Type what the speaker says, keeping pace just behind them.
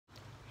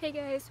Hey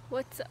guys,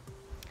 what's up?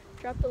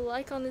 Drop a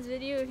like on this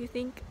video if you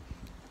think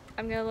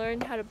I'm gonna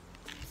learn how to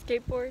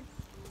skateboard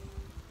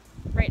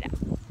right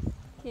now.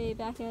 Okay,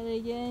 back at it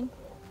again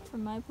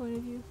from my point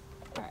of view.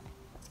 Alright,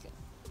 let's go.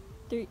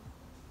 3,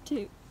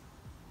 2,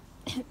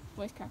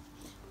 voice crack.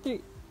 3,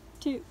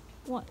 2,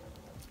 1.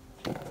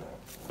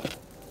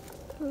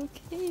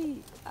 Okay,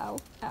 ow,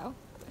 ow,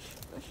 push,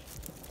 push.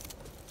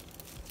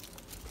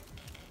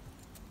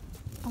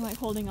 I'm like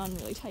holding on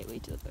really tightly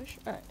to the bush.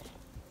 Alright.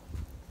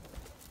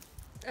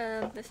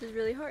 This is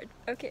really hard.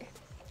 Okay.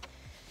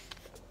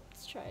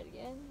 Let's try it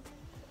again.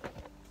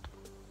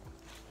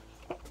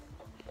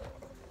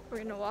 We're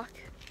gonna walk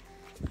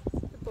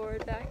the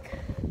board back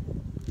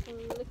a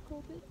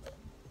little bit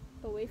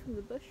away from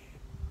the bush.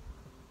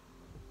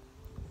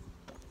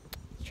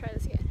 Let's try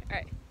this again.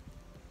 Alright.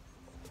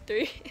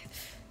 3,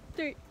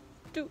 3,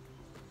 2,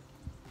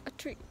 a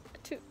 3, a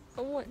 2,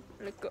 a 1.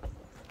 Let's go.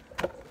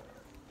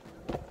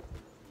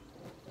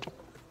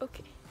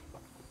 Okay.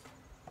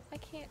 I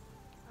can't.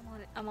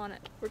 I'm on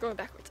it. We're going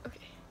backwards.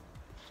 Okay.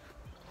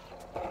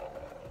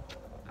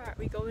 Alright,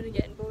 we going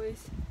again,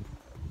 boys.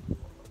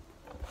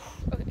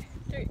 Okay,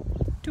 3,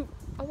 2,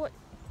 1.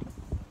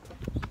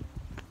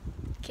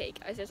 Okay,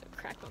 guys, there's a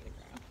crack on the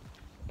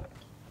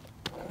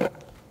ground.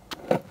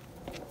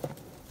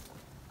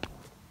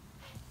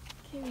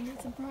 Okay, we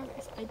made some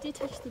progress. I did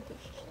touch the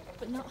bush,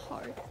 but not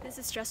hard. This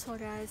is stressful,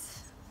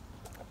 guys.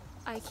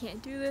 I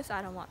can't do this.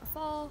 I don't want to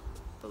fall,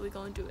 but we're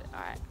gonna do it.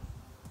 Alright.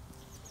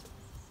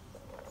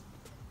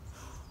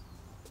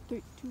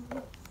 3, 2,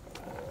 1.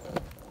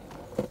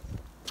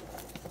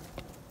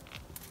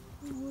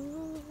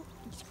 Whoa.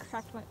 I just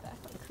cracked my back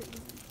like crazy.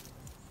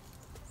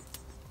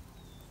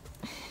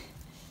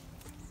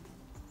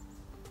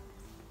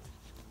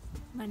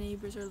 My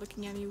neighbors are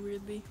looking at me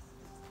weirdly.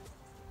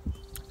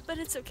 But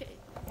it's okay.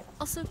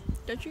 Also,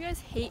 don't you guys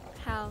hate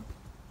how,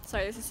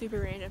 sorry, this is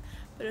super random,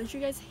 but don't you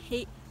guys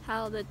hate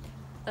how the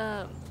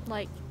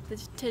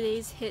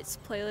today's hits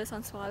playlist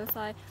on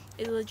Spotify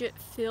is legit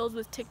filled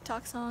with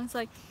TikTok songs?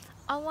 Like,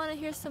 I want to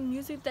hear some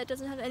music that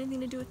doesn't have anything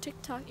to do with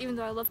TikTok, even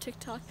though I love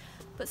TikTok,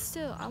 but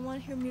still, I want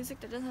to hear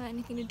music that doesn't have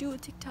anything to do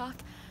with TikTok,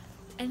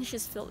 and it's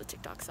just filled with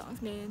TikTok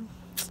songs, man.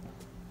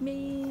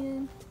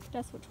 Man,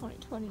 that's what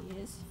 2020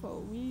 is for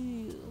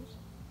real.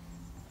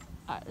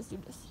 Alright, let's do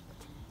this.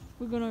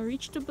 We're gonna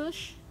reach the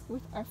bush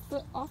with our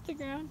foot off the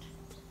ground,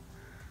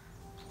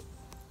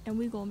 and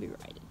we're gonna be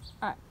riding.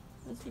 Alright,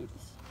 let's do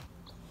this.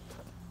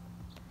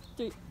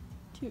 3,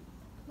 2,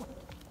 1.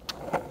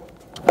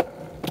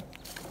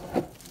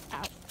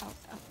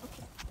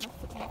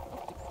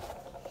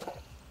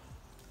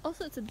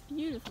 Also, it's a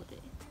beautiful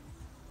day.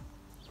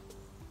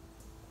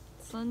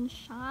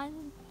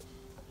 Sunshine.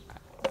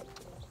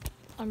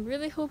 I'm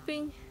really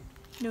hoping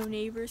no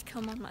neighbors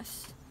come on my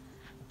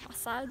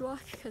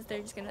sidewalk, because they're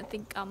just gonna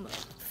think I'm a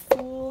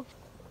fool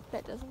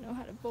that doesn't know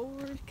how to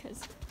board,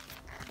 because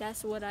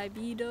that's what I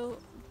be though.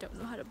 Don't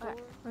know how to board.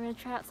 Right, we're gonna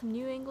try out some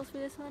new angles for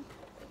this one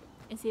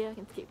and see if I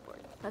can skateboard.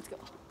 Let's go.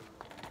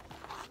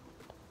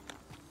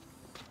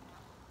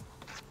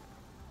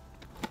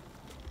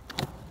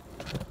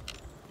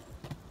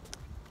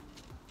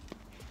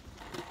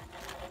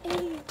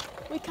 Hey,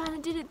 we kind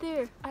of did it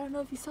there. I don't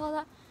know if you saw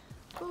that,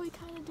 but we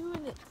kind of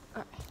doing it.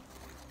 All right,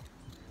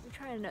 we're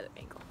trying another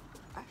angle.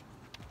 All right.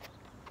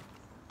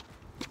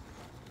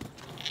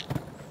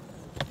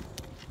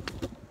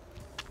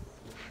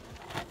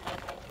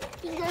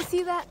 Did you guys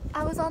see that?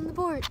 I was on the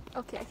board.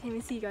 Okay, I can't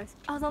even see you guys.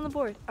 I was on the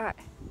board. All right.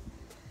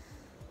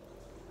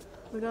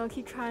 We're gonna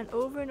keep trying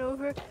over and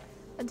over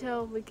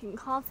until we can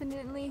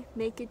confidently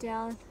make it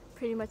down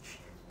pretty much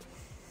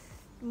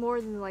more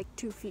than like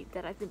 2 feet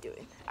that I've been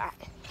doing. All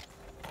right.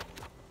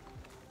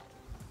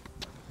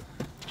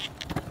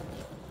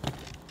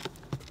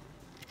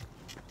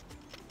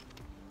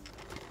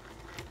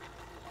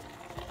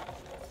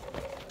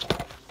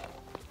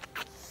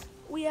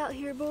 We out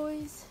here,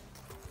 boys.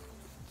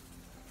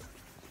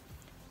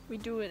 We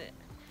doing it.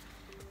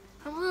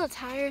 I'm a little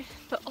tired,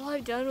 but all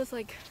I've done was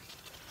like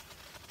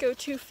go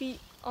 2 feet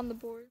on the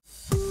board.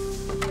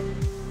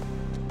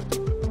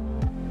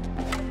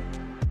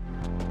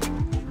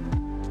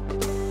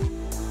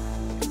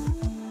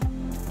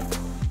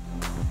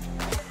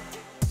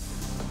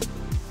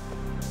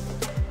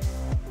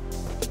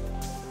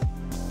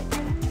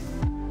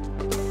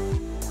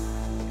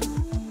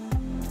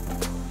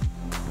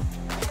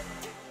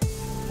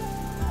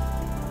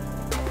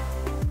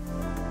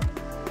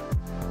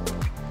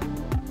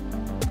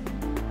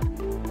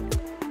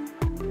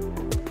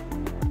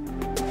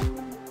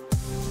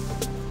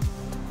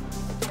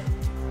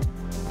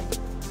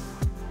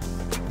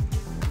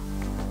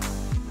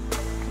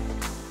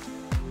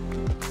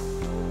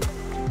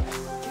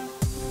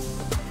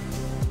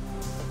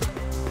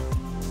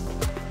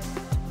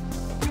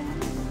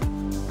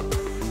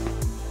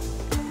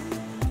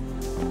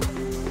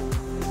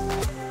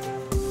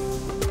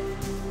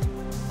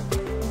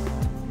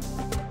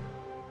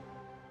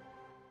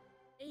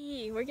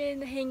 We're getting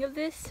the hang of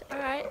this.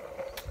 Alright,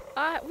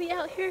 we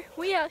out here.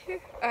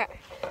 Alright,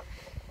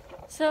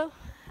 so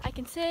I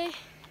can say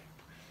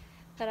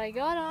that I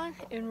got on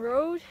and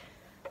rode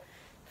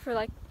for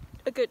like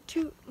a good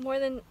more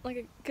than like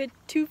a good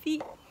 2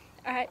 feet.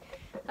 Alright,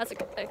 that's an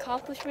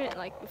accomplishment.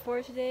 Like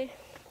before today,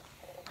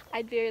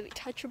 I'd barely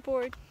touch a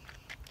board.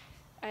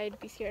 I'd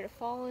be scared of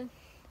falling.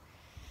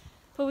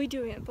 But we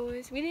doing it,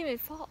 boys. We didn't even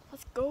fall.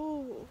 Let's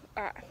go.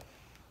 Alright.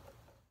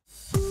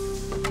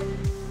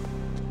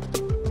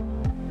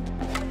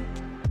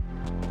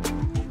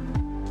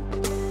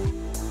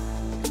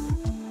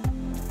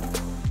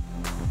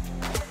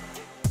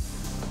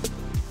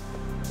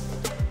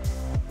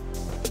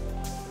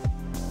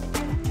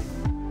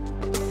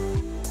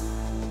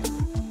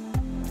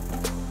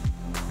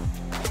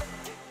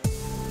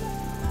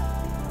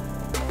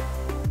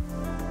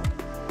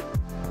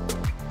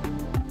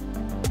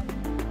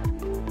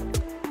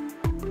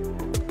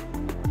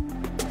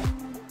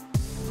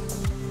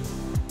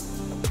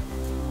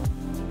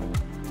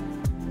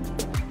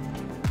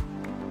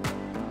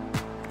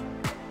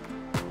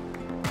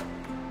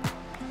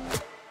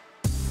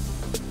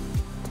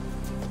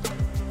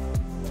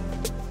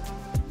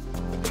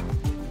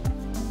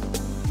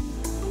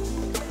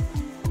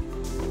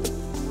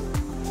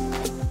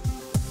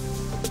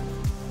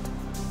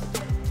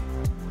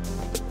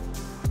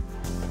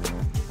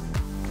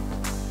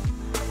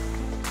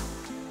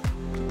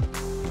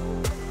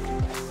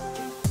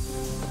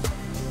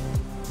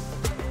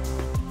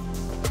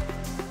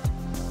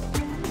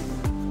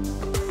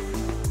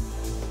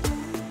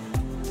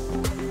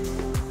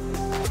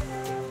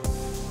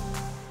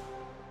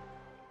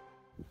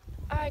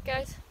 Alright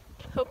guys,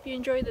 hope you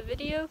enjoyed the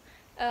video.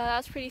 That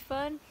was pretty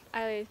fun.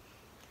 I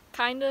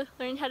kinda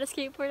learned how to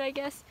skateboard, I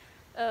guess.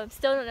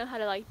 Still don't know how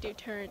to like do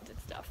turns and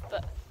stuff,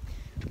 but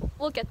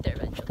we'll get there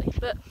eventually.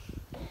 But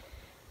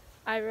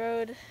I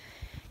rode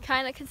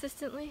kinda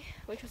consistently,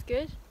 which was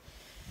good.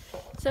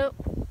 So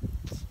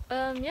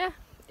yeah,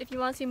 if you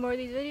want to see more of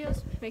these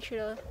videos, make sure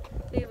to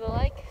leave a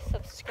like,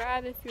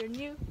 subscribe if you're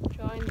new,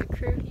 join the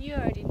crew. You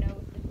already know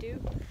what to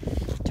do.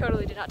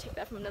 Totally did not take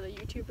that from another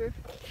YouTuber.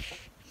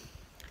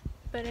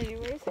 But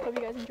anyways, hope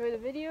you guys enjoy the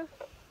video,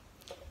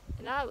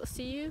 and I will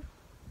see you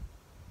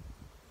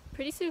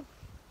pretty soon.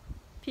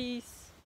 Peace.